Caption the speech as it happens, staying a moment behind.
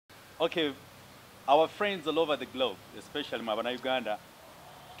Okay, our friends all over the globe, especially mu Bannayuganda,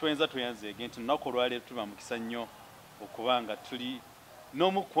 twenza tuyanzeege nti lunaku olwaleero tuba mukisa nnyo okuba nga tuli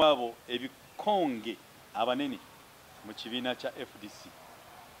n'omu ku abo ebikonge abanene mu kibiina kya FDC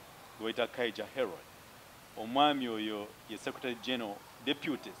weta Kaija Herod. Omwami oyo ye Secretary General,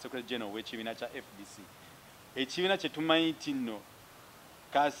 Deputy Secretary General w'ekibiina kya FDC. Ekibiina kye tumanyi nti nno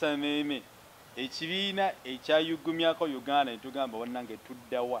Kasameme, ekibiina ekyayugumyako Uganda ne tugamba wannange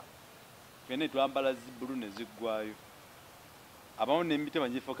tuddawa. Fene twambala zibbulu ne ziggwayo. Abamu n'emiti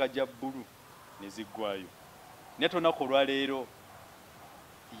banjifoka gya bbulu ne ziggwayo. Naye olunaku olwaleero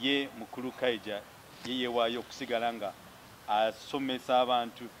ye mukulu Kaija ye yeewaayo okusigala nga asomesa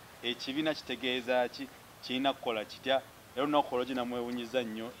abantu ekibiina kitegeeza ki kirina kukola kitya. Era olunaku olwo ginamwewunyiza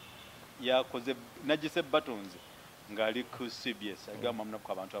nnyo yakoze nagise buttons ng'ali ku CBS agamba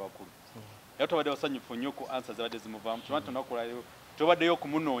munaku abantu abakulu. Era tubadde basanyufu nnyo ku answer zabadde zimuvaamu. Kimanyi olunaku olwaleero tubaddeyo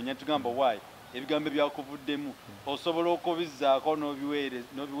okumunoonya tugamba why ebigambo byakuvuddemu osobola okubizzaako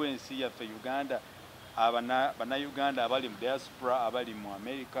n'obiwa ensi yaffe Uganda. Bannayuganda abali mu diaspora, abali mu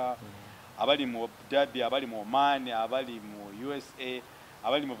America, abali mu Abu Dhabi, abali mu Oman, abali mu USA,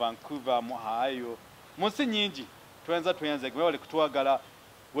 abali mu Vancouver, mu Ohio, mu nsi nyingi tuyanze gwewale kutwagala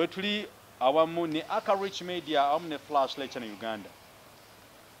wetuli awamu ne ARKRICH media awamu ne Flashlight Channel Uganda.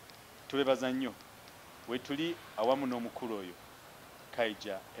 Tulebaza nnyo wetuli awamu n'omukulu oyo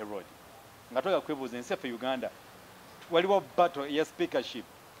Kaija Herod. Nga twaga kwebuuza ensi yaffe Uganda waliwo battle ya speakership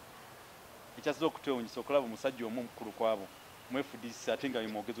ekyasobola okutwewuunyisa okulaba omusajja omu omukulu kwabo mu FDC ate nga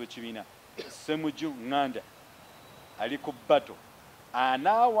yemwogezi w'ekibiina Ssemuju Nganda ali ku battle.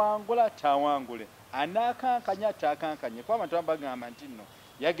 Anaawangula taawangule, anaakankanya taakankanye. Kuba abantu bagamba nti nno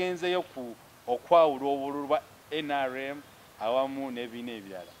yagenzeyo ku okwawula obululu bwa NRM awamu n'ebibiina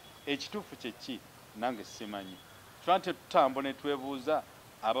ebirala. Ekituufu kye ki nange simanyi. Twante tutambo ne twebuuza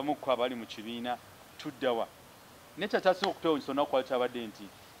abamu ku abali mu kibiina tuddawa. Nekyakyasiba okutwewuunyisa olunaku lwali kyabadde nti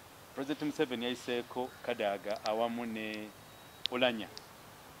President Museveni yayiseeko Kadaga awamu ne Olanya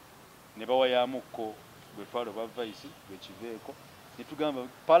ne bawayamukko gwe twalo ba vice gwe kiveeko ne tugamba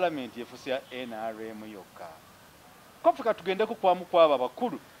parliament yefusi ya NRM yokka. Kofika tugendeko kwamu kwaba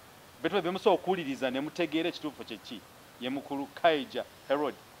abakulu betwe bemusobola okuwuliriza ne mutegeera ekituufu kye ki ye mukulu Kaija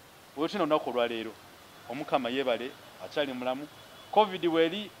Herod. Wetina olunaku olwaleero omukama yeebale akyali mulamu. Covid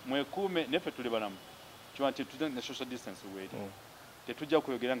weli mwekuume neffe tuli balamu. Kiwa nti ne social distance weli. Tetujja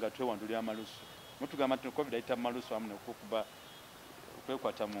kuyogera nga twewandulira amalusu. Mutugamba nti Covid ayita amalusu amu n'okukuba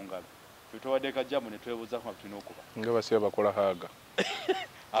okwekwata mu ngalo. Tutowadde kajjamu ne twebuuza ku tulina okuba. Nga basiba bakola haaga.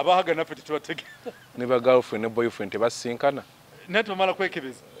 Abaaga naffe tetubategeera. Ne ba girlfriend ne boyfriend tebasinkana. Ne tumala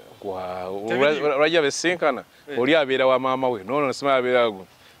kwekebeza. Olwajja besinkana oli abeera wa maama we nono sima abeera go.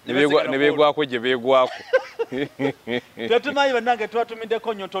 Ne beegwako gye beegwako. Tetumanyi bannange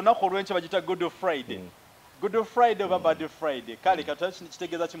twatumiddeko nnyo olunaku olw'enkya bagita Good Friday. Good Friday oba Bad Friday. Kale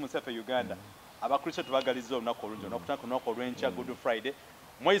kitegeeza ki mu nsi yaffe Uganda. Abakristo tubagaliza olunaku olungi olunaku olw'enkya Good Friday.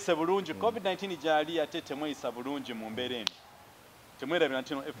 Mweyise bulungi COVID-19 gyali ate temweyisa bulungi mu mbeera eno. Temwerabira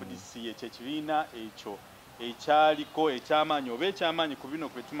nti no FDC ekyekibiina ekyo ekyaliko ekyamaanyi oba ekyamaanyi ku bino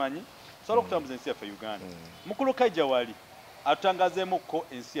kwe tumanyi sobola okutambuza ensi yaffe Uganda. Mukulu Kaija wali atutangazeemukko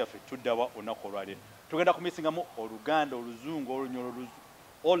ensi yaffe tuddawa olunaku olwaleero. Tugenda kumisingamu Oluganda, Oluzungu, Olunyolo,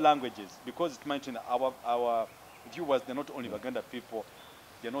 all languages, because it might our viewers, they're not only Baganda people,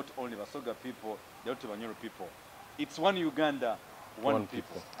 they're not only Basoga people, they're not Banyoro people. It's one Uganda, one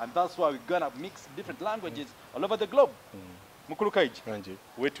people. And that's why we're gonna mix different languages all over the globe. Mukulu Kaija,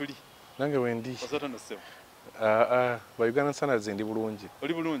 wetuli. Nange wendi. Osoto no sevu. By Ugandan standards ndi bulungi.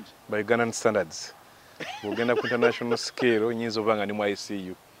 Oli bulungi. By Ugandan standards. Bugenda ku international scale onyinza obanga ni mu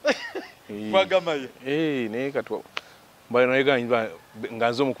ICU. Mwagamaye. Naye katwa. Mbana Uganda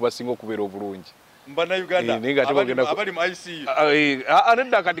nganzo mu kubasinga okubeera obulungi. Mbana Uganda abali mu ICU.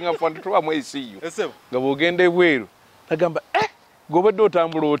 Anedda kati nga fanda tuba mu ICU. Esebu. Nga bugenda ebweru. Nagamba gobadde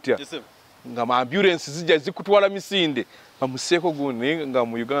otambula otya. Esebu. Nga ma ambulance zijja zikutwala misinde. Bamuseeko gune nga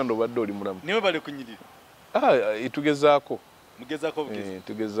mu Uganda obadde oli mulamu. Niwe bale kunyirira. Itugezaako. Mugezaako bugezi.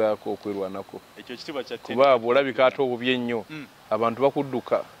 Tugezaako okwerwanako. Ekyo kitiba kya tete. Kuba olabika ate obubye nnyo. Abantu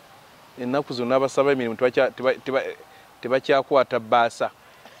bakudduka. Ennaku zonna abasaba emirimu tebakyakwata bbaasa.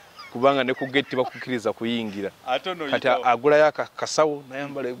 Kubanga ne ku gate bakukiriza kuyingira. Kati agulayo akasawo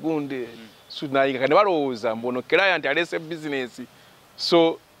nayambala egunde. Sunayinga kane balowooza mbono client alese business.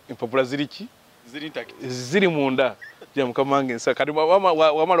 So empapula ziri ki? Ziri munda. Ja mukamange nsa kati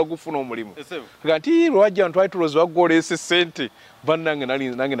wamala okufuna omulimu. Kati lwajja ntwali tulozi wagolese sente bannange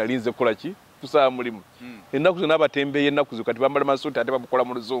nange nalinze kola ki? Kusaa mulimu. Ennaku zonna abatembeeye ennaku zo kati bambala masuuti ate babukola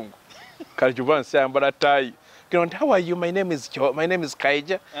mu luzungu. Kati jubansi ayambala tayi how are you? My name is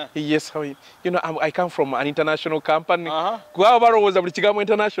Kaija. Yes, how are you? You know, I come from an international company. Kuba was a British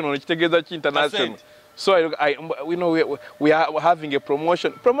international. International. So we know we are having a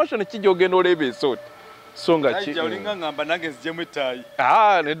promotion. Promotion is Zoyogerako so. Nsonga chi. Kaija ngamba nange zjemu tai.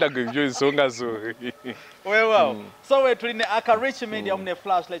 Nenda kuenjoy Nsonga so. Wow. So we tuline ARKRICH media omne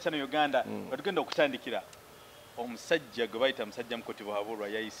flashlight channel Uganda. Batugenda okutandikira. Omusajja gwe bayita musajja Mukutu habulwa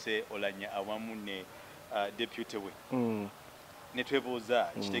yayise olanya awamu ne deputy we. Ne twebuuza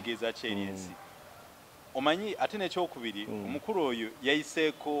kitegeeza kyeriensi. Omanyi ate n'ekyokubiri omukulu oyo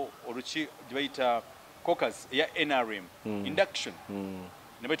yayiseeko oluki gye bayita caucus ya NRM induction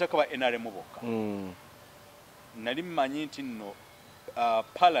ne bayitako ba NRM bokka. Nali mmanyi nti nno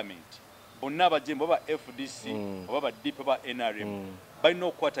parliament bonna abajembo ba FDC oba ba DP ba NRM balina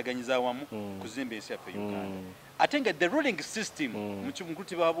okukwataganyiza awamu kuzimba ensi yaffe Uganda. Ate nga the ruling system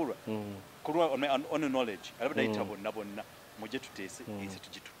Mukutu babulwa on knowledge alabada yita bonna muje tuteese ensi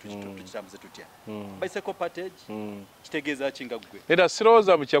tukitambuze tutya baiseko package kitegeeza kinga gwe era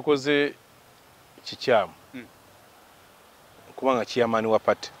sirowooza mu kyakoze kikyamu kubanga chairman wa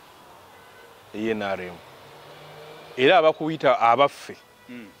party NRM era abakuyita abaffe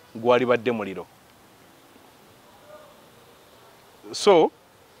gwali badde muliro so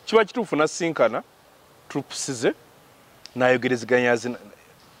kiba kituufu nasinkana tupusize nayogerezeganya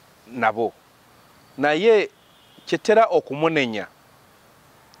nabo naye kyetera okumunenya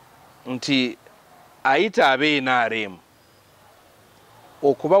nti ayita abe NRM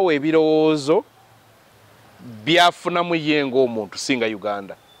okubawa ebirowoozo byafunamu ye ng'omuntu singa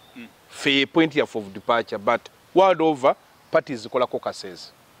Uganda fe point of departure but world over parties zikola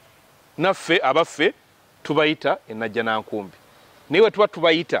caucuses naffe abaffe tubayita enajja nankumbi naye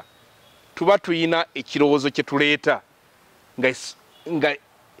tubayita tuba tuyina ekirowoozo kye tuleeta nga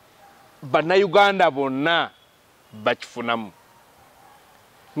bannayuganda bonna bakifunamu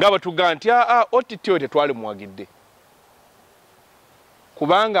nga batugaa nti otityo tetwali muwagidde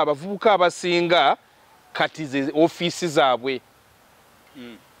kubanga abavubuka abasinga kati ze ofiisi zaabwe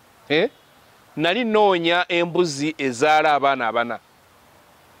nali noonya embuzi ezaala abaana abana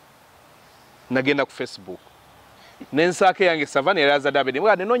nagenda ku Facebook nensaako yange savana yali azadde abiri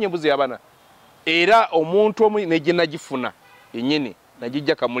nenoonya embuzi y'abana era omuntu omu negye nagifuna yennyini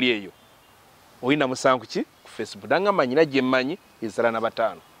nagijja kamuli eyo oyina musanvu ki ku Facebook nangamba nyina gye mmanyi ezaala na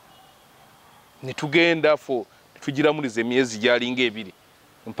bataano ne tugenda tugiramuliza emyezi gyalinga ebiri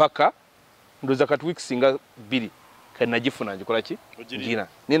mpaka ndoza kati weeks nga 2 kati nagifuna ngikola ki ngina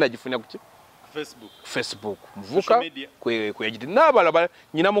ne nagifunya ku ki Facebook mvuka kweyagiti n'abalaba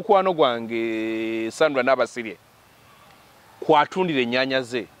nyina mukwano gwange Sandra n'abasirye kwatundira ennyanya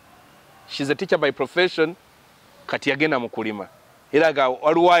ze. She's a teacher by profession kati yagenda mu kulima era ga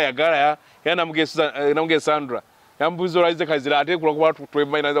waliwo ayagala namugee Sandra yambuuza olwayize kazira ate kuba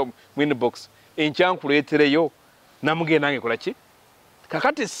twemainaza mu inbox enkyankuleetereyo namugee nange kola ki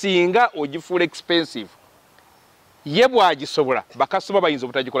kakati singa ogifuula expensive ye bwagisobola bakasoba bayinza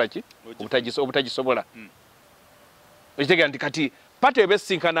obutagikola ki obutagisobola ekitegeera nti kati pate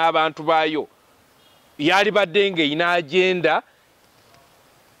ebesinkana abantu baayo yali badde ng'eyina agenda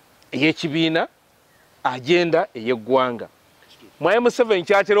ey'ekibiina agenda ey'eggwanga mwaye Museveni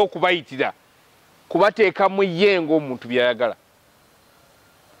kyatera okubayitira kubateekamu ye ng'omuntu byayagala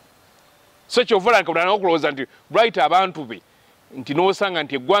so kyovula nti bulana okulowooza nti lwayita abantu be nti n'osanga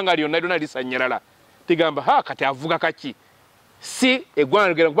nti eggwanga lyonna lyonna lisanyalala tigamba kati avuga kaki si eggwanga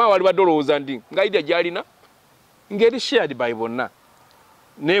ligenda kubanga wali badde olowooza nti ng'ayidya gy'alina ng'eri shared by bonna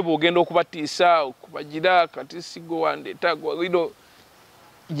naye bw'ogenda okubatiisa okubagira kati sigo wandeeta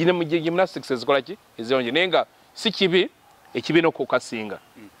gymnastics ezikola ki ezirungi naye nga si kibi ekibiina okukasinga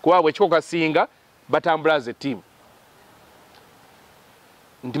kuba bwe kikokasinga batambula as a team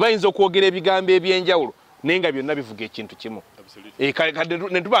nti bayinza okwogera ebigambo ebyenjawulo naye nga byonna bivuga ekintu kimu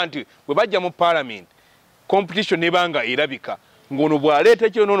netuba nti bwe bajja mu parliament competition nebanga erabika ng'ono bw'aleeta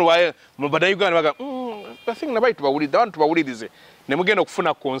ekyo noono bannayuganda baga basinga nabayi tubawulirize abantu tubawulirize ne mugenda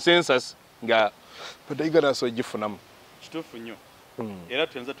okufuna consensus nga bannayuganda aso gifunamu kituufu nnyo era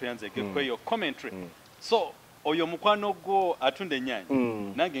tuyanza tuyanzegeko eyo commentary so oyo mukwano gwo atunda ennyanja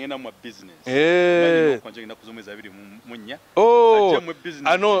nange ngenda mu business ngenda kuzomeza 24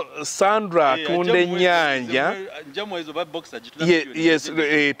 ano Sandra atunda ennyanja njamu ezo ba boxer yes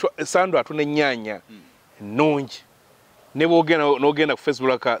Sandra atunda ennyanja nnungi ne bwogenda ku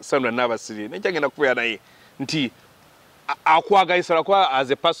Facebook ka Sandra n'abasiri nekyagenda kubeera naye nti akwagayisala kwa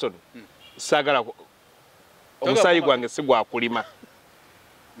as a person sagala omusaayi gwange si gwakulima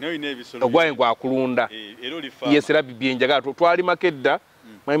ogwaye gwakulunda yes era bibye njagala twali makedda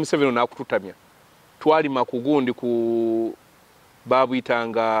mwami Museveni n'akututamya twalima ku gundi ku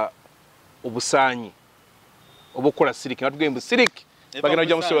babuyitanga obusaanyi obukola siriki nga tugenda siriki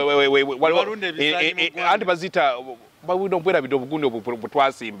bagenda kujja anti bazita babwino bwerabidde obugundi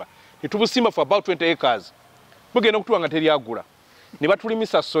bwetwasimba netubusimba for about 20 acres bugenda okutuwa nga teryagula ne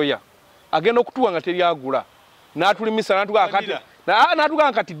batulimisa soya agenda okutuwa nga teryagula n'atulimisa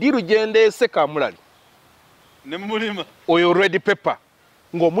n'atugaa kati diru gyendeese kamulali ne mulima oyo red pepper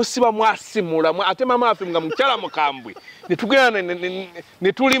ng'omusiba mwasimula ate mama afe nga mukyala mukambwe netugenda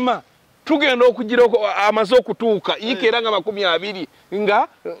netulima tugenda okugira amaze okutuuka yiika era nga 20 nga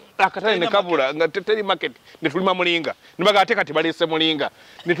akatale ne kabula nga teri market netulima mulinga nibaga ate kati baleese mulinga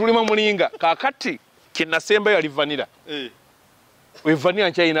netulima mulinga kakati kinasemba yali vanira vanira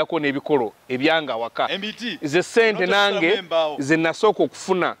nkyayinako n'ebikolo ebyanga waka ze sente nange ze nasooka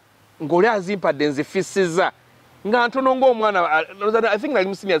okufuna ng'oli azimpadde nzifisiza nga ntono ng'omwana I think nali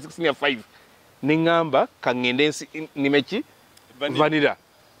mu senior 6 senior 5 neŋŋamba kaŋŋende nimeki vanira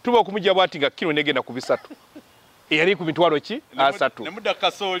tuba okumujja bwati nga kilo negenda ku 3 eyali ku mitwalo ki 3 nemudda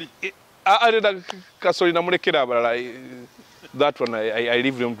kasooli kasooli namulekera abalala that one I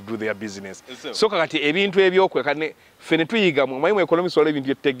leave them to do their business so kakati ebintu ebyokweka fene tuyiga mu economics wala ebintu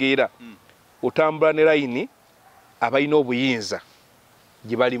byetutegeera otambula ne layini abalina obuyinza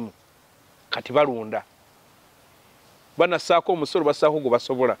gye balimu kati balunda banasaako omusolo basaako gwe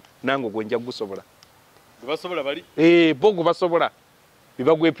basobola nange gwe nja gusobola basobola bali bo gwe basobola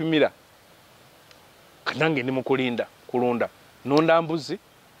bibagwepimira kanange ndi mukulinda kulunda nonda mbuzi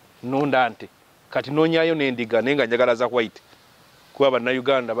nonda nte kati nonyayo n'endiga naye nga njagala za white kuba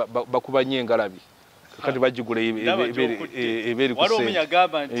bannayuganda bakuba nnyo engalabi kati bagigula eberi ku ssente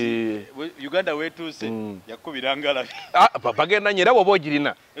yagamba nti Uganda wetuuse yakubira ngalabi bagenda nnyo era bw'oba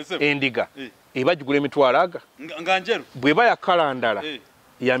ogirina endiga ebagigula emitwalo aga nga njeru bw'eba yakala ndala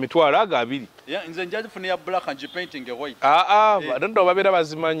ya mitwalo aga 2 nze njagifuna ya black and painting e white ndo babeera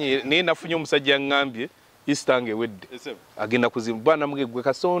bazimanyi naye nafunye omusajja yaŋŋambye Easter ng'ewedde agenda kuzimba bwana mugegwe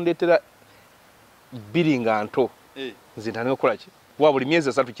kasondetera 2 nga nto nze ntandika okukola ki wa buli myezi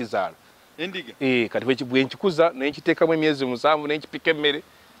 3 kizaala endiga kati bwe nkikuza naye nkiteekamu emyezi 7 naye nkipika emmere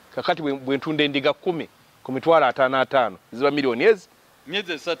kakati bwe ntunda endiga 10 ku mitwalo 55 ziba miliyoni ezi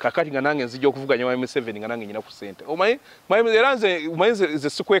myezi 3 kakati nga nange nzija okuvuganya mu 7 nga nange nyina ku ssente omanyi era nze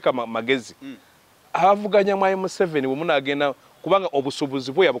sikweka magezi abavuganya mu 7 bwe munagenda kubanga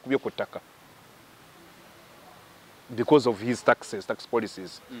obusubuzi bwe yabukubye ku ttaka because of his tax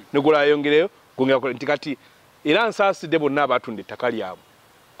policies negula ayongereyo gongera nti kati era nsaasidde bonna abatunda ettaka lyabwe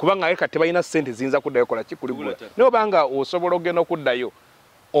kubanga eka tebalina ssente ziyinza kuddayo kola ki kuligula naye obanga osobola okugenda okuddayo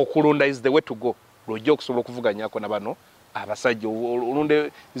okulunda is the way to go lwojja okusobola okuvuganyako na bano abasajja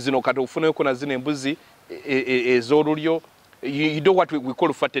olunde zino kati ofuneko na zino embuzi ez'olulyo you do what we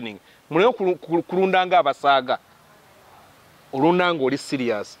call fattening muleyo kulundanga abasaaga olunanga oli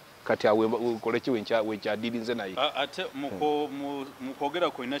serious kati awe koleki wenkyadirinze naye ate mukwogera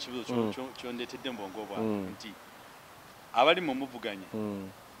kulina kibuzo kyondetedde mbongo bwa nti abali mu muvuganya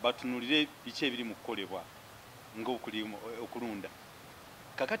batunulire biki ebiri mu kukolebwa ng'okulunda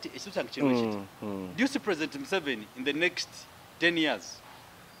kakati ekitu kyange kino kiti do you see President Museveni in the next 10 years?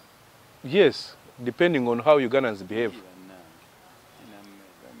 Yes, depending on how Ugandans behave.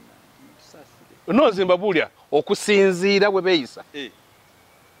 No Zimbabwe okusinziira bwe beeyisa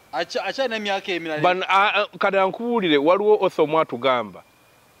acha na myaka emirala kada nkuwulire waliwo otho mwatugamba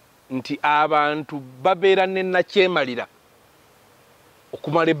nti abantu babeera ne nakyemalira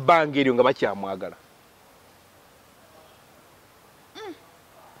okumala ebbanga eryo nga bakyamwagala.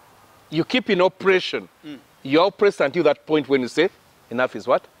 You keep in oppression. You're oppressed until that point when you say enough is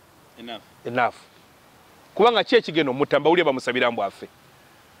what? Enough. Kubanga ki ekigeno mutambawulire bamusabira mbu afe.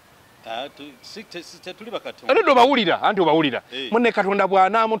 Ndo bawulira anti obawulira munne Katonda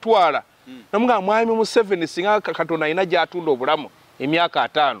bw'anaamutwala namuga mwami Museveni singa Katonda alina gy'atunda obulamu emyaka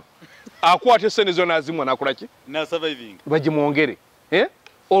 5 akwata essente zonna azimwa nakola ki bagimwongere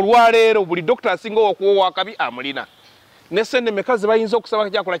olwaleero buli dokita asinga okuwowa akabi amulina n'essente meka ze bayinza okusaba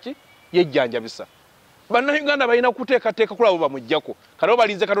kyakola ki yejjanjabisa bannayuganda balina kuteekateeka kulabo bamuggyako kati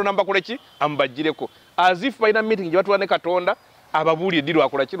balinze Katonda mbakole ki ambagireko as if balina meeting gye batula ne Katonda ababuulire ddi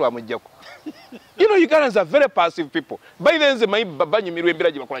lwakola ki lwamuggyako. You know, Ugandans are very passive people. By then nze mayi banyumirwa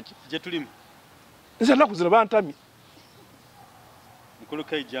embeera gye bakola ki gye tulimu nze nnaku zino bantamye mukulu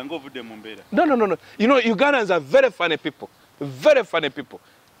kaija nga ovudde mu mbeera. No. You know, Ugandans are very funny people. Very funny people.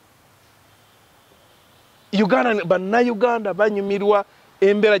 Bannayuganda banyumirwa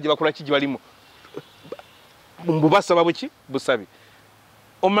embeera gye bakola ki gye balimu mbubasaba buki busabi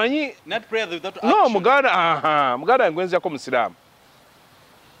omanyi not prayer without action. No muganda ngwenzako musiraamu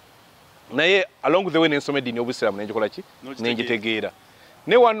naye along the way nensoma eddiini y'Obusiraamu nenjikola ki nenjitegeera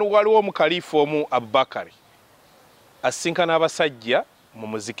ne wano waliwo omukalifu omu Abubakari asinkana abasajja mu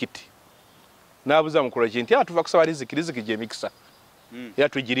muzikiti n'abuuza mukulu ki nti tuva kusaba riziki gy'emikisa era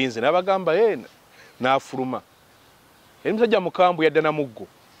tugirinze n'abagamba n'afuluma eri musajja mukambwe yadda na muggo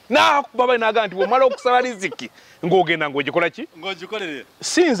n'akuba n'agamba nti bw'omala okusaba riziki ng'ogenda ng'ogikola ki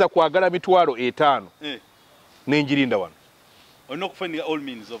sinza kwagala mitwalo 5 n'engirinda wano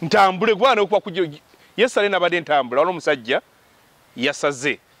ntambule kubana okuba yesale nabadde ntambula wano omusajja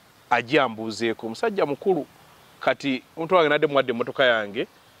yasaze ajambuzeeko omusajja mukulu kati omuntu wange nadde muwadde emmotoka yange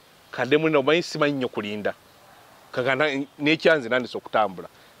kadde mulina omanyi simanyi nnyo kulinda kaganda n'ekyanze nandise okutambula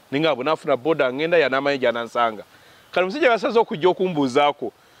ninga bwe nafuna boda ngenda yanaamanyi gyanansanga kati omusajja yasaze okujja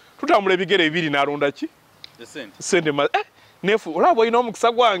okumbuuzaako tutambula ebigere 2 n'alonda ki sente nefu olaba olina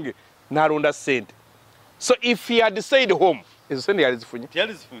omukisa gwange n'alonda sente. So if he had stayed home ezo sente yalizifunye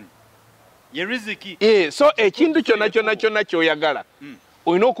ye riziki so ekintu kyonna kyoyagala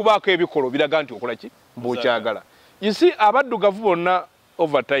olina okubaako ebikolo biraga nti okola ki mb'okyagala. You see abaddugavu bonna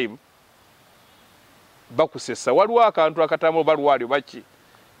over time bakusesa waliwo akantu akatamu balwalyo baki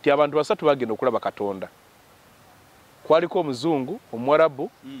ti abantu basatu bagenda okulaba Katonda kwaliko omuzungu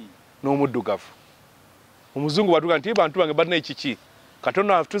omwarabu n'omuddugavu. Omuzungu batuga nti bantu bange balina ekiki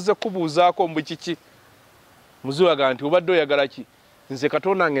Katonda tuze kubuuzaako mbu kiki muzungu agamba nti obadde oyagala ki nze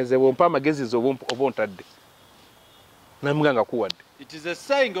Katonda ngenze bwompa amagezi oba ontadde namuganga kuwadde. It is a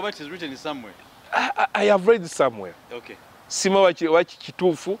saying or it is written somewhere. I have read somewhere. Okay. Sima waki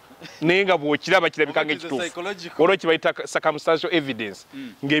kituufu naye nga bw'okiraba kirabika ng'ekituufu olwo kibayita circumstantial evidence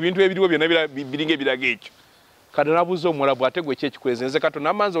ng'ebintu ebiriwo byonna biringa ebiraga ekyo. Kati nabuuza omwalabu ate gwe ekyekikweze nze Katonda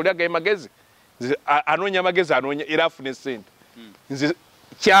amanzi oli agaye magezi anoonya amagezi anoonya era afune sente nze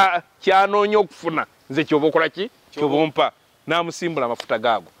kyanoonya okufuna nze kyoba okola ki kyoba ompa n'amusimbula amafuta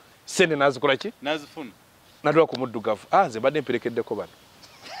gaago sente n'azikola ki n'azifuna natula ku muddugavu nze badde mperekeddeko bano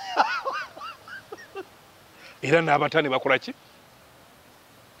era n'abatani bakola ki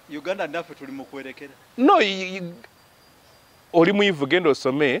Uganda naffe tuli mu kwerekera no oli muyivu genda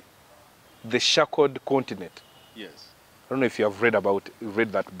osome The Shackled Continent. Yes. I don't know if you have read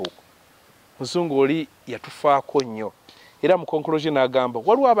that book. Muzungu oli yatufaako nnyo era mu conclusion agamba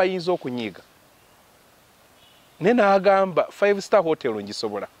waliwo abayinza okunyiiga naye n'agamba 5-star hotel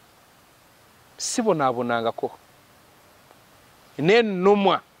ngisobola sibonaabonangako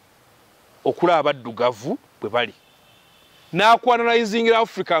n'ennumwa okulaba abaddugavu bwe bali n'akwanalizingira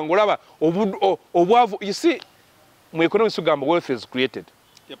Africa ng'olaba obwavu. You see mu economics tugamba wealth is created.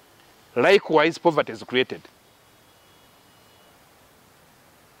 Yep. Likewise poverty is created.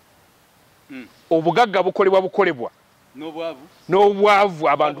 Obugagga bukolebwa n'obwavu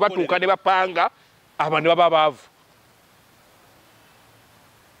abantu batuuka ne bapanga abantu baba baavu.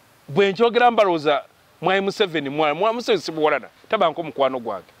 Bwe nkyogera mbalooza Mwai Museveni Mwai Museveni sibuwalana tabanko mukwano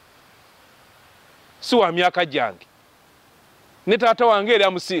gwange si wa myaka gyange ne taata wange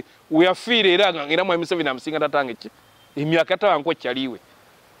era weyafiire era Mwai Museveni amusinga tatange ki emyaka tabanko kyaliwe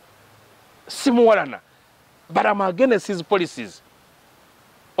simuwalana but I'm against his policies.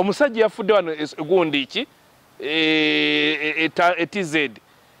 Omusajja yafudde wano gundi ki TZ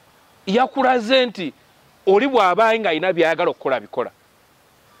yakulaze nti oli bw'abaye ng'alina byayagala okukola bikola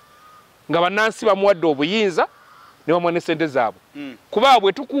nga bannansi bamuwadde obuyinza ne bamuwa ne sente zaabwe kuba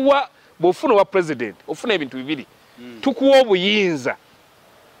bwe tukuwa bw'ofuna owa president ofuna ebintu bibiri tukuwa obuyinza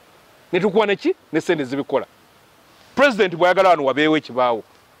ne tukuwa neki ne sente zibikola. President bw'ayagala wano wabeewo ekibaawo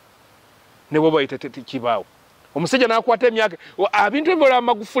ne bwe bayita kibaawo omusajja n'akwata emyaka abintu ebyola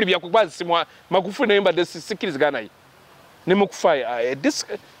Magufuli byakubazisimwa Magufuli naye mbadde sikkirizigana naye ne Mukufa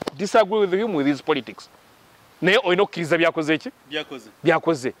disagree with him with his politics naye olina okukkiriza byakoze ki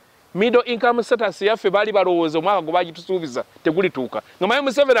byakoze. Middle income status yaffe baali balowooza omwaka gwe bagitusuubiza tegulituuka nga Mwai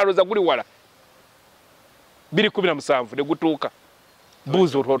Museveni alowooza guli wala 2017 ne gutuuka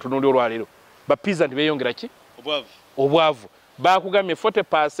buuzi otunuuli olwaleero bapiza nti beeyongera ki obwavu bakugambye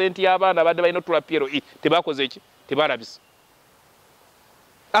 40% y'abaana badde balina otula PLE tebakoze eki tebalabisa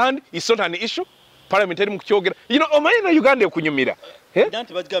and it's not an issue parliament eri mu kukyogera omanyi na Uganda ekunyumira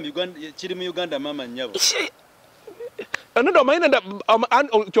nti bagamba kiri mu Uganda mama nnyabo no omanyi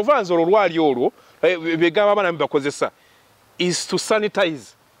kyova nze olwali olwo begamba abaana bakozesa is to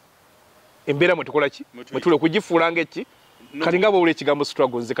sanitize embeera mwe tukola ki mwe tuli okugifuula ng'eki kati nga bwewula ekigambo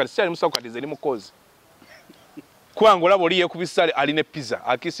struggle nze kati sikyali musawo kati nze ni mukozi kubanga olaba oli yeekubisa alina pizza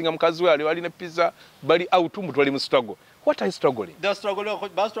akisinga mukazi we alina pizza bali out mbu twali mu struggle. What are you struggling?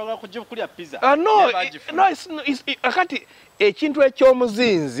 Akati ekintu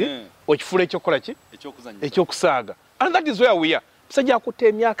eky'omuzinzi okifuula ekyokukola ki ekyokusaaga and that is where we are. Musajja akutte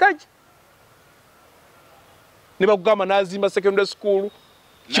emyaka gi ne bakugamba n'azimba secondary school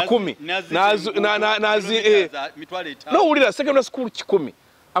 10 n'owulira secondary school 10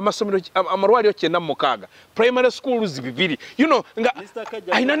 amasomero amalwaliro 96 primary schools 2 you know nga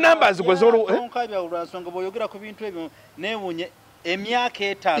aina numbers gwezoro onkabya ulwansonga boyogera ku bintu ebyo nebunye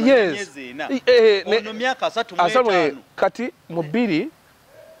emyaka 5 myezi ena ono myaka 3 kati mu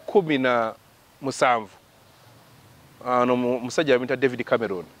 2017 ano musajja abinta David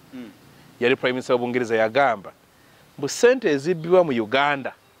Cameron yali prime minister w'Obungereza yagamba mbu sente ezibbiwa mu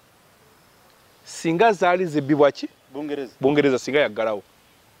Uganda singa zaali zibbibwa ki Bungereza singa yaggalawo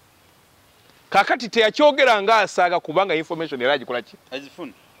kakati teyakyogera nga asaaga kubanga information era agikola ki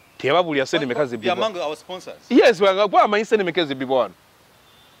azifuna teyababulya sente meka zibbibwa among our sponsors yes kwa amanyi sente meka zibbibwa wano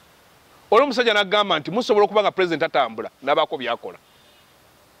olw'omusajja n'agamba nti musobola okuba nga president atambula n'abaako byakola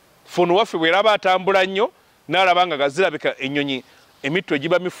fono waffe bweraba atambula nnyo n'alaba nga gazirabika ennyonyi emitto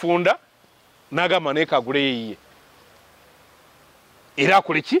egiba mifunda n'agamba naye kagule yiye era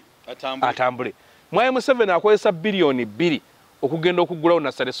akole ki atambule mwaye Museveni akozesa biliyoni 2 okugenda okuggulawo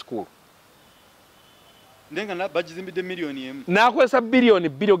nursery school ndenga na bajizimbide miliyoni emu n'akozesa biliyoni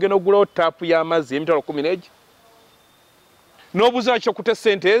 2 ogenda okuggulawo taapu y'amazzi emitalo 10 n'obuuza kyokute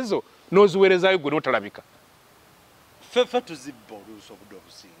sente ezo n'oziweerezaayo gwe n'otalabika fefe tuzibba oluusi obudde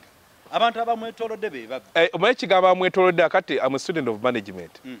obusinga abantu abamwetoolodde be babbi omanyi ekigambo abamwetoolodde akati am a student of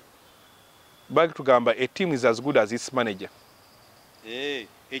management baki tugamba a team is as good as its manager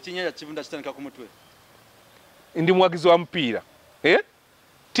ekinyanja kibunda kitandika ku mutwe ndi muwagizi wa mupiira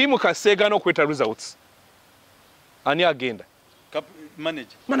tiimu kaseegana okweta results ani agenda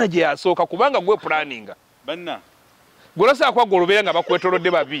manager yasooka kubanga gwe planninga banna golosa kwa golobera nga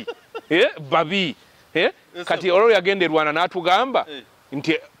bakwetolodde babi babi kati olwo yagenderwana n'atugamba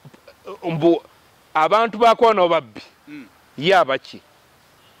nti mbu abantu bakwano babbi ye abaki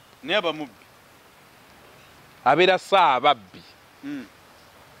ne abamubbi abeera saa babbi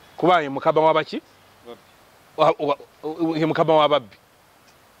kuba ye mukaba wabaki ye mukaba wababbi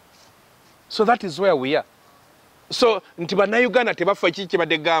so that is where we are so nti bannayuganda tebafa ekiki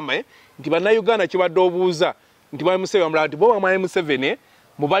kibadde gamba nti bannayuganda kibadde obuuza nti mwami Museveni amulaba nti bo mwami Museveni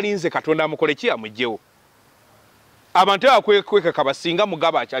mubalinze Katonda amukole ki amugyewo abantu abakweka kabasinga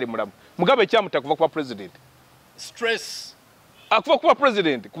Mugabe akyali mulamu Mugabe kyamuta kuva kuba president stress akuva kuba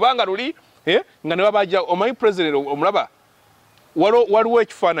president kubanga luli nga ne babaja omanyi president omulaba waliwo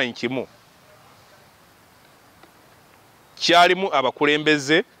ekifaananyi kimu kyalimu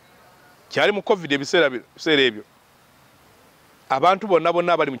abakulembeze kyali mu covid ebiseera ebyo abantu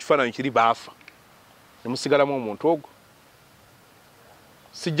bonna abali mu kifaananyi kiri baafa nemusigalamu omuntu ogwo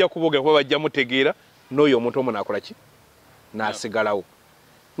sijja kubogera kuba bajja mutegeera n'oyo omuntu omu naakola ki n'asigalawo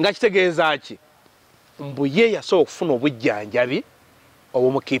nga kitegeeza ki mbu ye yasobola okufuna obujjanjabi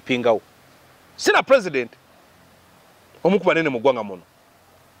obumukiipingawo sina president omukubanene mu ggwanga muno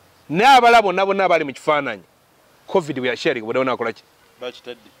n'abala bonna abali mu kifaananyi covid bwe yasharing bonna nakola ki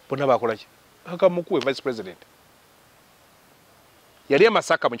bonna bakola ki akamukuwe vice president yali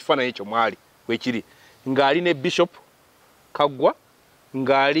Masaka mu kifaananyi ekyo mwali wekiri ng'ali ne Bishop Kaggwa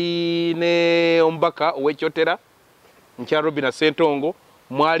ng'ali ne omubaka ow'ekyotera mukyala Robina Ssentongo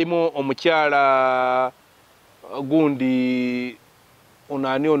mwalimu omukyala gundi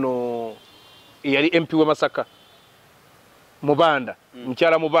onani ono yali MP we Masaka Mubanda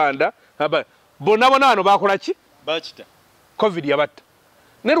mukyala Mubanda bonna ano bakola ki bakita covid yabatta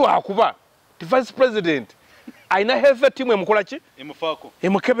ne lwakuba ti vice president aina health team emukola ki emufaako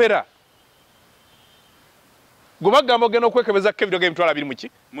emukebera gubagamba ogenda okwekebeza covid emitwalo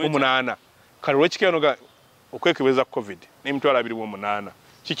 28 kale lwekikeno ga okwekebeza covid n'emitwalo 28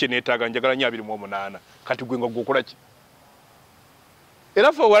 kiki neetaaga njagala nnyo 28 kati gwe nga gwokola ki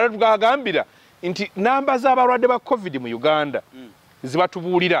era ffe wala tugagambira nti namba z'abalwadde ba covid mu Uganda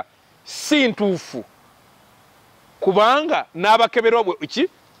zibatubuulira si ntuufu kubanga n'abakeberwa ki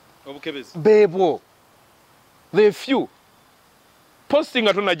obukebezi beebwo the few posting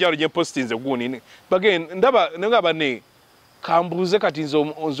atonajalo je postinze guni bagenda ndaba ngaba ne kambuze kati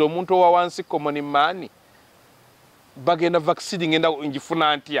nzo omuntu wa wansi common man bagenda vaccine ngenda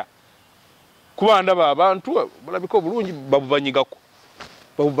njifuna antya kuba ndaba abantu balabiko bulungi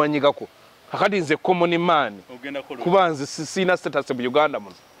babubanyigako akati nze common man kuba nze sina status mu Uganda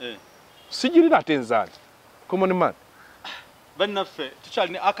muno sijirira atenzanti common man bannaffe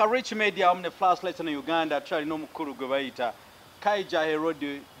tukyali ne ARKRICH media omne flashlight in Uganda tukyali n'omukulu gwe bayita Kaija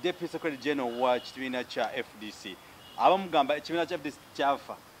Herod Deputy Secretary General wa kibiina kya FDC abamugamba ekibiina kya FDC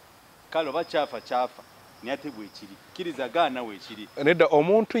kyafa kale oba kyafa naye ate bwekiri kkiriza gaana weekiri nedda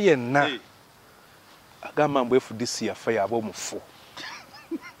omuntu yenna agamba mbu FDC yafa yaba omufu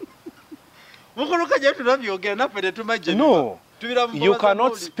Mukuluka je tunabyogera naffe tetumaje. No. You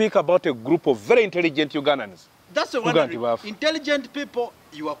cannot speak about a group of very intelligent Ugandans. That's the one. Intelligent people,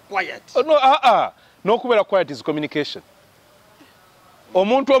 you are quiet. Oh, no, no kubera quiet is communication.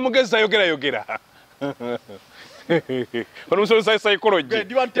 Omuntu omugezi ayogera. Psychology. Do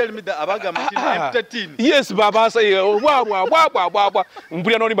you want to tell me that abaga Martin entertain? Yes, baba say bwa.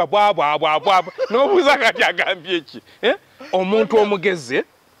 Mpulya noni bwa. No buza kati agambye ki. Omuntu omugezi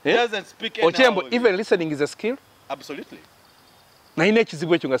doesn't speak any. Ochembo, even listening is a skill. Absolutely. Na ine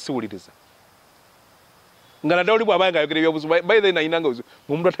ekizibu ekyo nga siwuliriza. Nga nadawuli bw'abanga ayogera ebyobuzibu. By the way, nayinanga buzibu.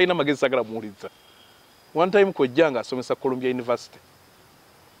 Omuntu atalina magezi sagala muwuliriza. One time kojjanga asomesa Columbia University.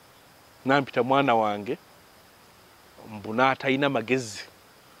 Nampita mwana wange mbuna atalina magezi.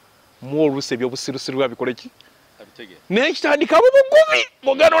 Mu oluse ebyobusirusiru abikole ki? Abitege. N'ekitandika mu bugubi.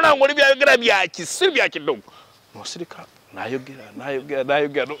 Mugano nange oli byayogera bya kisiru bya kidogo. Nosirika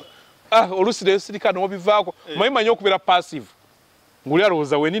nayogera. Olusire sirika n'obivaako. Manyi okubera passive. Nguli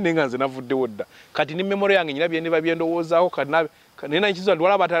alowooza wenyini nga nze navuddewo dda. Kati ni memory yange nyina bye ndowoozaako kanabe. Nina ekizo ndi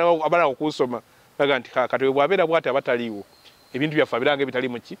wala abala okusoma. Baga nti kati we bwabeera bwati abataliiwo. Ebintu byaffe birange bitali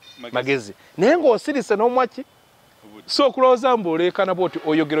muki magezi. Naye ng'osirise n'omwaki. So okulowooza mbuleekana bwoti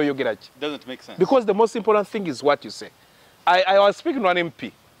oyogera ki. Doesn't make sense. Because the most important thing is what you say. I was speaking to an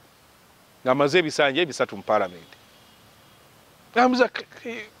MP. Ng'amaze ebisanja ebisatu mu parliament. Ngamuza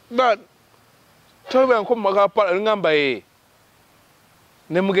tobe nko maka ngamba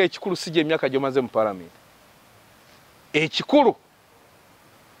nemuge ekikulu sije emyaka gyomaze mu parliament. Ekikulu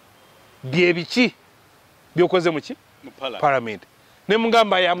bye biki byokoze muki mu parliament.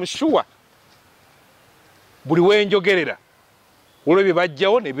 Nemugamba ya mshuwa buli wenjogerera olwo bye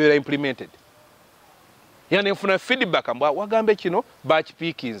bajjawo ne bira implemented. Yani nfuna feedback amba wagambe kino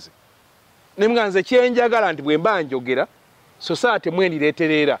bakipiikinze. Nemuganze kyenjagala nti bwe mbanjogera society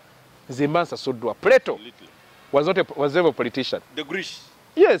mwendireterera nze mbansa soddwa. Plato was never a politician. The Greece.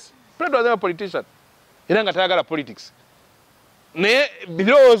 Yes, Plato was never a politician. Era nga tayagala politics. Ne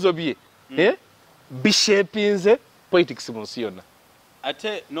birowoozo bye bishapinze politics mu nsi yonna.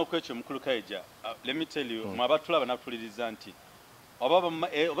 Ate n'okwekyo mukulu Kaija, let me tell you, mwabatulaba natuliriza nti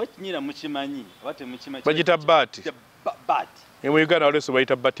oba kinyira mukimanyi oba temukimanyi bagita bat. Mu Uganda waleso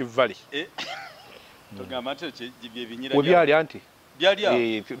bayita Bat Valley. Togamba nti bye binyira byali anti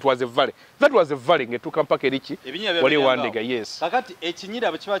byali it was a valley. That was a valley ngetuka mpaka erichi wali wandega. Yes. Kakati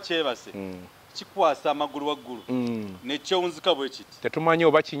ekinyira bakiba kyebase kikwasa amagulu waggulu nekyewunzika bwe kiti tetumanyi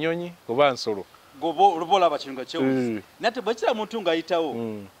oba kinyonyi oba nsolo gobo lubola abakinga kyewunzi nate bwekira muntu nga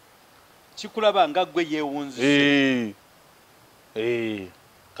ayitawo kikulaba nga gwe yeewunzise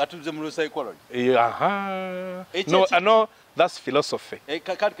katuze mu psychology. No, that's philosophy.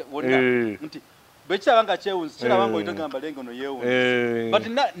 Kakati nti bwekiraba nga kyewunzi kiraba nga oyitagamba lengo no yeewunzi but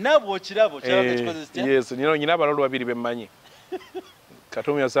nabo kirabo kiraba kikoze sitya. Yes, nyina abalolu babiri bemmanyi.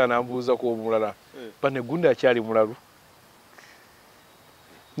 Katumya sana ambuuza ko omulala. Bane gundi akyali mulalu.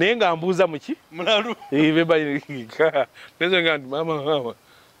 Naye nga ambuuza muki? Mulalu. Beba nezo nga mama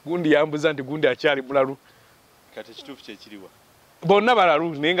gundi yambuuza nti gundi akyali mulalu. Kati kituufu kye kiriwa. Bonna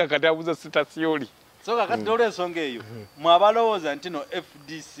balalu naye nga kati abuuza sitasiyoli. So kakati olwo ensonga eyo mwabalowooza nti no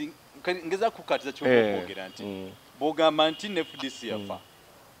FDC ngeza kukatiza ky'okwogera nti bw'ogamba nti FDC yafa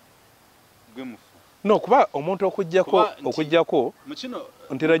gwe mufu. No, kuba omuntu okujjako mukino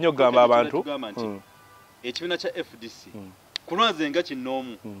ntera nnyo gamba abantu ekibiina kya FDC kunwaze nga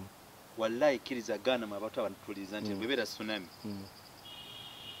kinoomu wallahi kiriza gana mu abantu abatuliza nti bwebera tsunami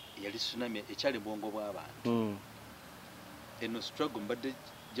yali tsunami ekyali bwongo bw'abantu eno struggle mbadde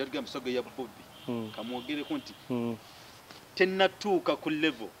jarga musogo ya Bobby kamwogereko nti tennatuuka ku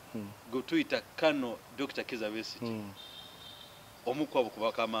level go tuyita Kano Dr. Kiza Besiti omukwabo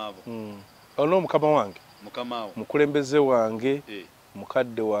kubakamaabo ono mukama wange mukamawo mukulembeze wange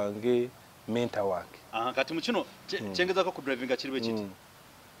mukadde wange mentor wange kati mukino kyengezako ku driving kiriwe kiti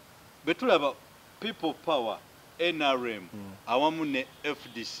betulaba people power NRM awamu ne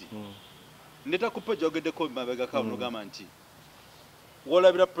FDC ndeta kupa jogeddeko mabega ka munogama nti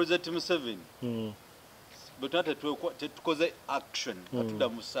wolabira President Museveni betulate tetukoze action katuda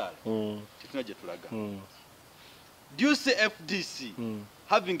musala kituna je tulaga. Do you see FDC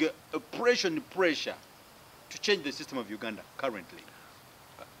having a pressure to change the system of Uganda currently?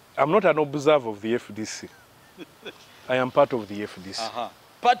 I'm not an observer of the FDC. I am part of the FDC.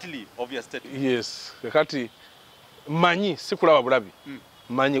 Partly of your statement. Yes. Kati manyi sikulaba bulabi.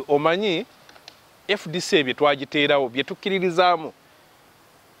 Manyi omanyi FDC bye twagiteerawo bye tukkiririzaamu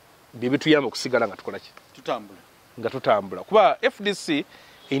bye bituyamba okusigala nga tukola ki? Tutambula. Nga tutambula. Kuba FDC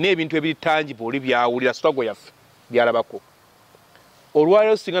erina ebintu ebiri tangible oli byawulira struggle yaffe byalabako.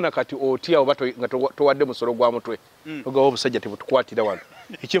 olwaleero singa nakati otya oba nga towadde musolo gwa mutwe ogawa obusajja tebutukwatira wano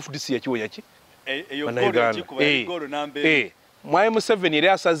ekyefudc yakiwonya ki Mwai Museveni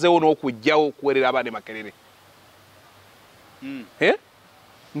era asazeewo n'okujjawo okuweerera abaana e Makerere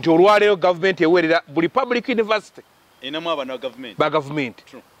nti olwaleero gavumenti eweerera buli public university ba gavumenti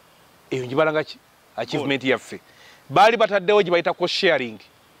eyo njibalanga ki achievement yaffe baali bataddewo gye bayita cost sharing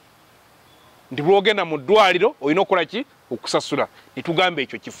nti bw'ogenda mu ddwaliro olina okukola ki okusasula nitugamba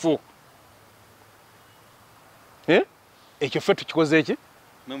ekyo kifu ekyo ffe tukikoze eki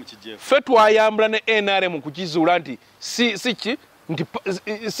ffe twayambula ne NRM kukizuula nti si ki nti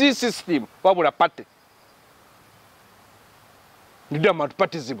si system wabula pate ndidda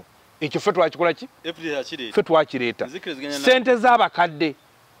multipartyism ekyo ffe twakikola ki ffe twakireeta sente z'abakadde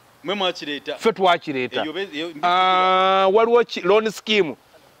ffe twakireeta waliwo loan scheme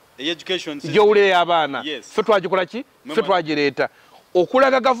gyowulire y'abaana ffe twagikola ki ffe twagireeta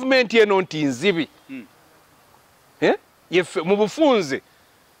okulaga gavumenti eno nti nzibi yeffe mu bufunze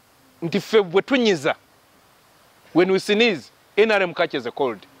nti ffe bwe tunyiza when we sneeze NRM catches a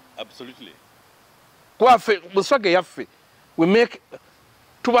cold kuba ffe buswage yaffe we make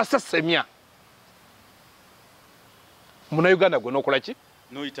tubasasemya Munnayuganda gwe n'okola ki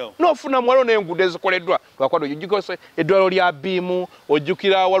n'ofuna mwaliwo n'enguudo ezikoleddwa lwakwada ojjukira eddwaliro lya biimu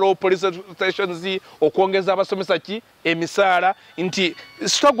ojjukira waliwo police stations okwongeza abasomesa ki emisaala nti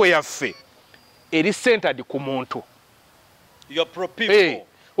struggle yaffe eri centered ku muntu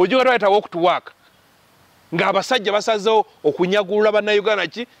ojjukira twayitawo okutuwaaka ng'abasajja basazeewo okunyagulula bannayuganda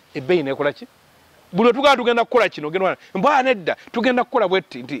ki ebbeeyi nekola ki buli we tugenda tugenda kukola kino ogenda mbwa nedda tugenda kukola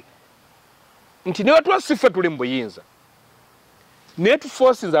bwetti nti ne batuwa si ffe tuli mu buyinza naye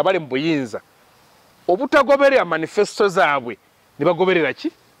tuforces abali mu buyinza obutagoberera manifesto zaabwe ne bagoberera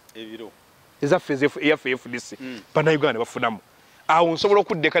ki ebiro ezaffe eyaffe FDC bannayuganda bafunamu awo nsobola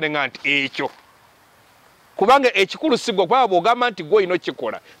okuddeka ne nga nti ekyo kubanga ekikulu sigwa kwaba bw'ogamba nti gwe olina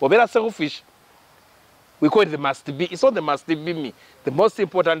okikola obeera selfish. We call it the must be. It's not the must be me. The most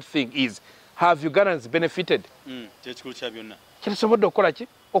important thing is, have Ugandans benefited? Kyetusobodde okukola ki?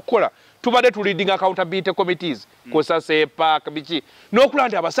 Okukola. Tubadde tu leading accountability committees. Kosa sepa kabiki. N'okulaba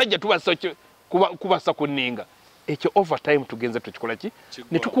nti abasajja kubasa ku nninga. Ekyo overtime tugenze tukikola ki?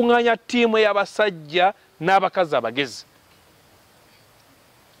 Ne tukuŋŋaanya ttiimu y'abasajja n'abakazi abagezi.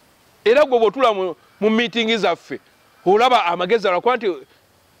 Era gwe bw'otula mu meeting zaffe olaba amagezi alakuba nti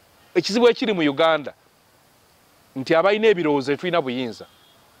ekizibu ekiri mu Uganda nti abalina ebirowoozo tulina buyinza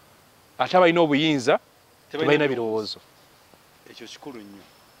ate abalina obuyinza tebalina birowoozo. Ekyo kikulu nnyo.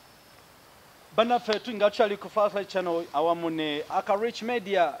 Bannaffe nga tukyali ku Firefly Channel awamu ne ARKRICH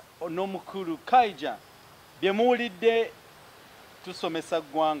Media n'omukulu Kaija bye muwulidde tusomesa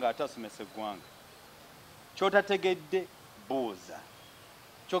ggwanga ate asomesa eggwanga. Ky'otategedde buuza,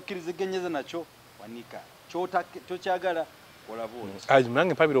 ky'okkiriziganyeza nakyo wanika, ky'okyagala olabuuza.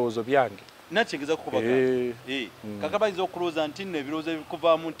 Nange mpa birowoozo byange. Nakyengeza kukubagamba kakabayinza okulowooza nti nno ebirowoozo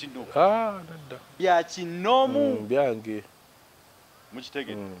ebikuvaamu nti nno bya kinoomu byange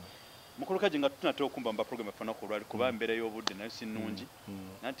mukitegedde. Mukulu Kaija nga tunatera okumba mu program efaanako olwali kuba embeera y'obudde nayo si nnungi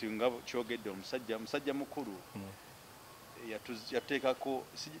nanti nga kyogedde omusajja mukulu yateekako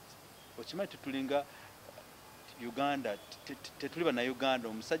okimanyi tetulinga Uganda tetuli bana Uganda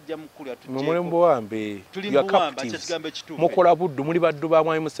omusajja mukulu yatujje mulembo wambe ya captives mukola buddu muli baddu ba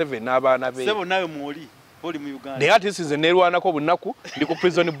Mwai Museveni n'abaana be sebo nayo mwoli boli mu Uganda naye ate size nerwanako bunaku ndi ku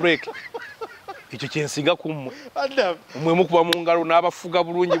prison break ekyo kyensinga kummwe mwe mukuba mu ngalo n'abafuga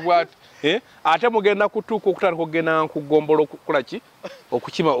bulungi bwati ate mugenda kutuuka okutandika okugenda nkugombola okukola ki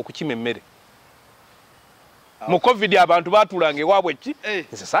okukima emmere mu covid abantu baatulanga ewaabwe ki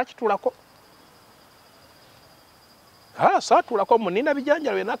nze saakituulako saatulako munina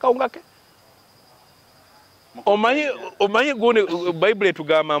bijanjalo byena akawunga ke omanyi gundi Bible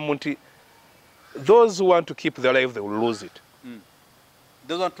etugamba nti those who want to keep their life they will lose it.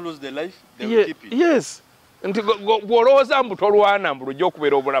 Those want to lose their life they will keep it. Yes. Nti bw'olowooza mbu tolwana mbu lujja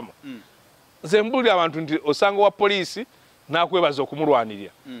okubeera obulamu. Nze mbulira abantu nti osanga wa poliisi n'akwebaza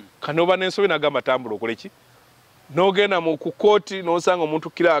okumulwanirira kano oba n'ensobi n'agamba tambula okole ki n'ogenda mu ku kooti n'osanga omuntu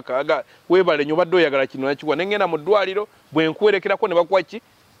kiraaka weebale nnyo obadde oyagala kino nakikuwa n'engenda mu ddwaliro bwe nkuwerekerako ne bakuwa ki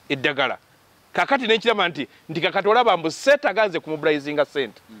eddagala kakati n'ekirama nti kakati olaba mbu seetaganze kumubulayizinga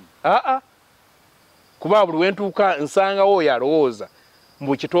ssente kuba buli wentuuka nsangawo oyo alowooza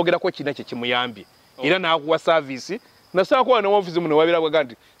mbu kyetwogerako kirina kye kimuyambye era n'akuwa saaviisi nasaako ne woofiisi muno wabira bwaga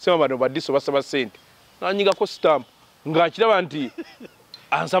nti sema bano baddiso basaba ssente n'anyigako sitampu ng'akiraba nti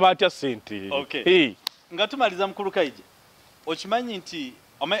ansaba atya ssente. Nga tumaliza mukulu Kaija okimanyi nti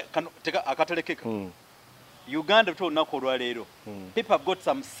akatalekeka Uganda to olunaku olwaleero people have got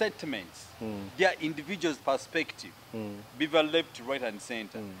some sentiments their individual's perspective beaver left right and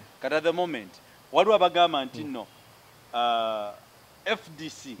center kati at the moment waliwo abagamba nti nno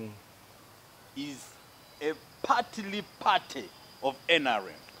FDC is a party of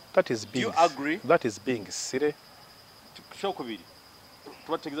NRM. That is being, do you agree? That is being silly. Shokubiri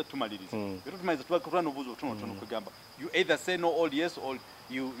tubategeza tumaliriza tumaliza tubakutana obuzo tuno kugamba you either say no or yes or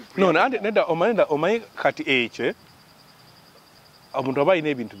you no nenda omanyi kati ekyo omuntu aba alina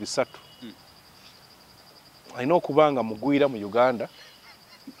ebintu bisatu alina okubanga mugwira mu Uganda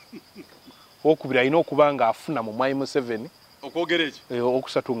okubiri alina okubanga afuna mu Mwai Museveni okwogera ekyo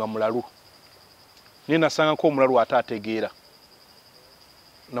okusatu nga mulalu naye nasanga ko omulalu ataategeera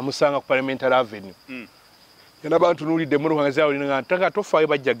namusanga ku Parliamentary Avenue yana abantu nulidde mu ruhanga zawo nga ntaka tofaayo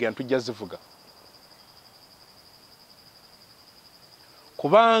bajjaga ntujja zivuga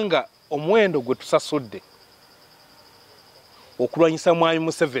kubanga omwendo gwe tusasudde okulwanyisa Mwami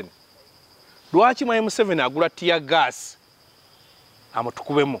Museveni lwaki Mwami Museveni agula tear gas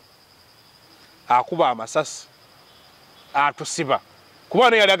amutukubemu akuba amasasi atusiba kuba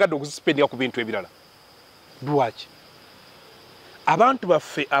naye yali agadde okuzispendinga ku bintu ebirala lwaki abantu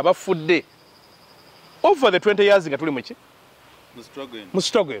baffe abafudde over the 20 years nga tuli muki mu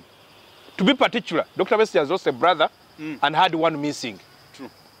struggle to be particular Dr. Bessie has lost a brother and had one missing. True.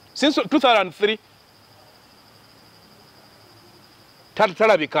 Since 2003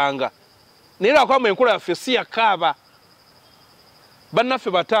 talabikanga nera kwa Enkulu yaffe si yakaba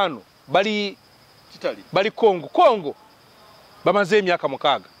bannaffe batano bali Congo bamaze emyaka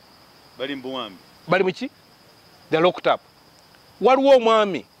 6 bali mbuwambi bali muki they locked up waliwo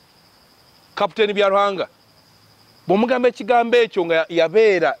omwami Kapteni Byaruhanga bomugamba ekigambo ekyo nga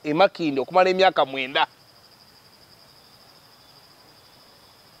yabeera emakindi okumala emyaka 9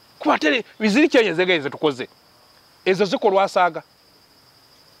 kuba tere biziri kyenyezegeze tukoze ezo zikolwa asaaga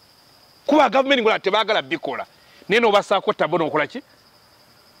kuba gavumenti ngola tebaagala bikola naye nobasaako tabono okola ki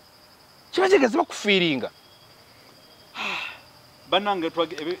kibajegeze bakufiiringa bannange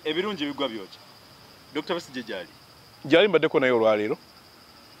ebirungi bigwa byokya Dr. Bessie gyali mbaddeko naye olwaleero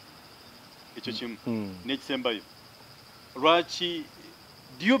ekyo kimu n'ekisembayo lwaki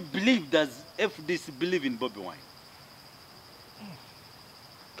do you believe does FDC believe in Bobi Wine?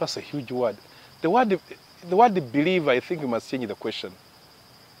 That's a huge word. The word believe, I think we must change the question.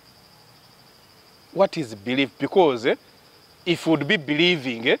 What is belief? Because if you would be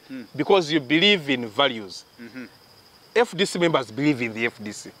believing, because you believe in values, FDC members believe in the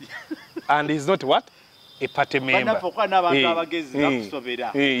FDC. And he's not what? A party member.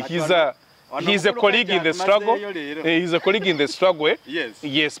 He's a colleague in the struggle. He's a colleague in the struggle.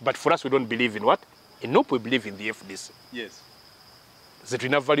 Yes, but for us we don't believe in what? In no, we believe in the FDC. Yes.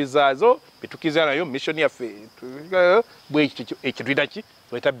 Zetulina values zazo betukiza nayo mission yaffe bwe ekitwita ki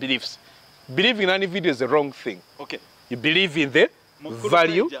weta beliefs. Believing in any video is the wrong thing. Okay. You believe in the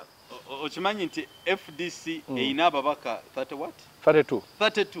value. Ochimanyi nti FDC eina ababaka 30 what?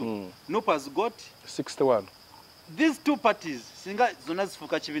 32. NUP has got 61. These two parties singa zona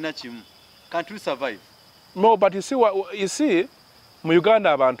zifuka kibina kimu. Can't we survive? No, but you see mu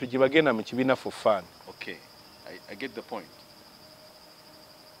Uganda abantu gibagenda mu kibina for fun. Okay. I get the point.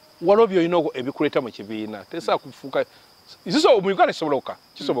 Walobyo yino ebikuleta mu kibiina tesa kufuka isiso mu Uganda kisoboka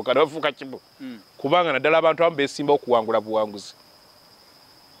kisoboka nafuka kibo kubanga naddala abantu abamu besimba okuwangula buwanguzi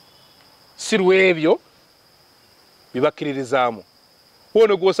sirwebyo bibakiririzaamu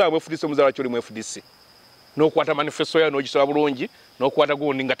wono gwosa mu FDC muzala kyoli mu FDC n'okwata manifesto ya n'ogisaba bulungi n'okwata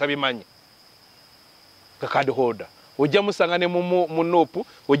gundi nga tabimanyi ka card holder ojja musangane mu NOP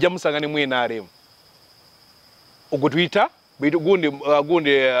ojja musangane mu NRM ogwo Twitter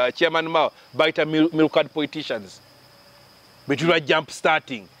gundi chairman mao baita milk card politicians betulwa jump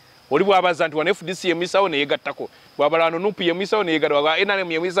starting oli bwabaza nti wana FDC yemisawo ne yegattako bwabalano NUP yemisawo ne yegattako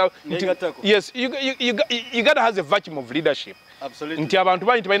NRM yemisawo yes you gotta has a vacuum of leadership. Absolutely. Nti abantu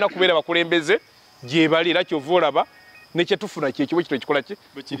banyi balina kubeera bakulembeze gye bali era kyovulaba ne kyetufuna kyekibo kito ekikola ki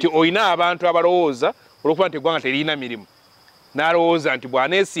nti oyina abantu abalowooza olwokuba nti eggwanga terina mirimu n'alowooza nti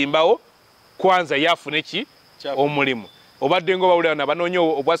bw'aneesimbawo kwanza yafune ki omulimu obadde ng'obawulira nabanoonya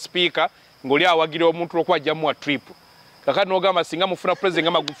obwa speaker ng'oli awagira omuntu olwokuba ajjamuwa trip kakati n'ogamba singa mufuna president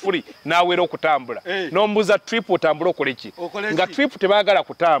nga Magufuli n'aweera okutambula n'omubuuza trip otambula okole ki nga trip tebaagala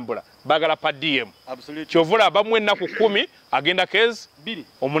kutambula baagala pa DM kyovula abamu ennaku 10 agenda kezi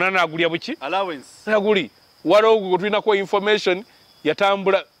 8 agulya buki aguli waliwo tulinako information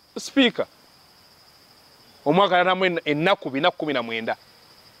yatambula speaker omwaka yanamu ennaku 419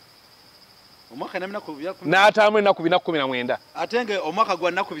 omwaka n'atambula ennaku 419 ate nga omwaka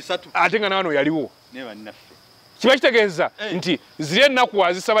gwa nnaku 3 ate nga naano yaliwo neba nnaffe kiba kitegeeza nti ziri ennaku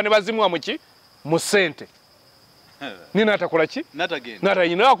wazisaba ne bazimwa muki mu ssente nina atakola ki natagenda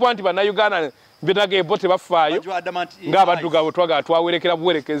nakuba nti bannayuganda mbenaga ebo tebafaayo ng'abaddugaabo twawerekera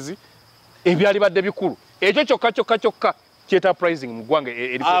buwerekezi ebyali badde bikulu ekyo kyokka kyeta pricing mu ggwanga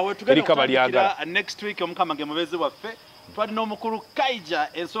erikaba lyagala. Next week omukama ge mubezi waffe twalina omukulu kaija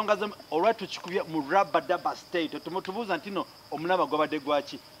ensonga ze olwatukikubye mu rabadaba state tumutubuuza nti no omulaba gwabadde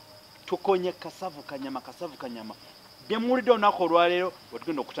gwaki tukonye kasavu kanyama byemuwulidde olunaku olwaleero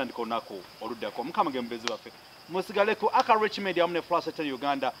wetugenda okutandika olunaku oluddako omukama ge mubezi waffe musigale ku ARKRICH media wamu ne Flash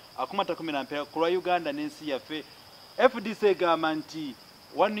Uganda akumata 10 ku lwa Uganda n'ensi yaffe. FDC egamba nti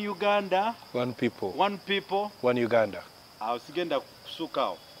one Uganda one people one Uganda sigenda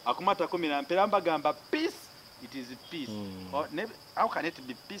kusukawo akumata 10 ambagamba peace it is peace or how can it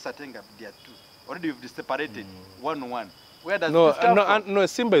be peace atenga they are two already you've separated one where does this come from? No, a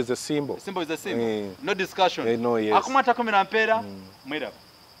symbol is a symbol. No discussion no, yes. akumata 10 mwera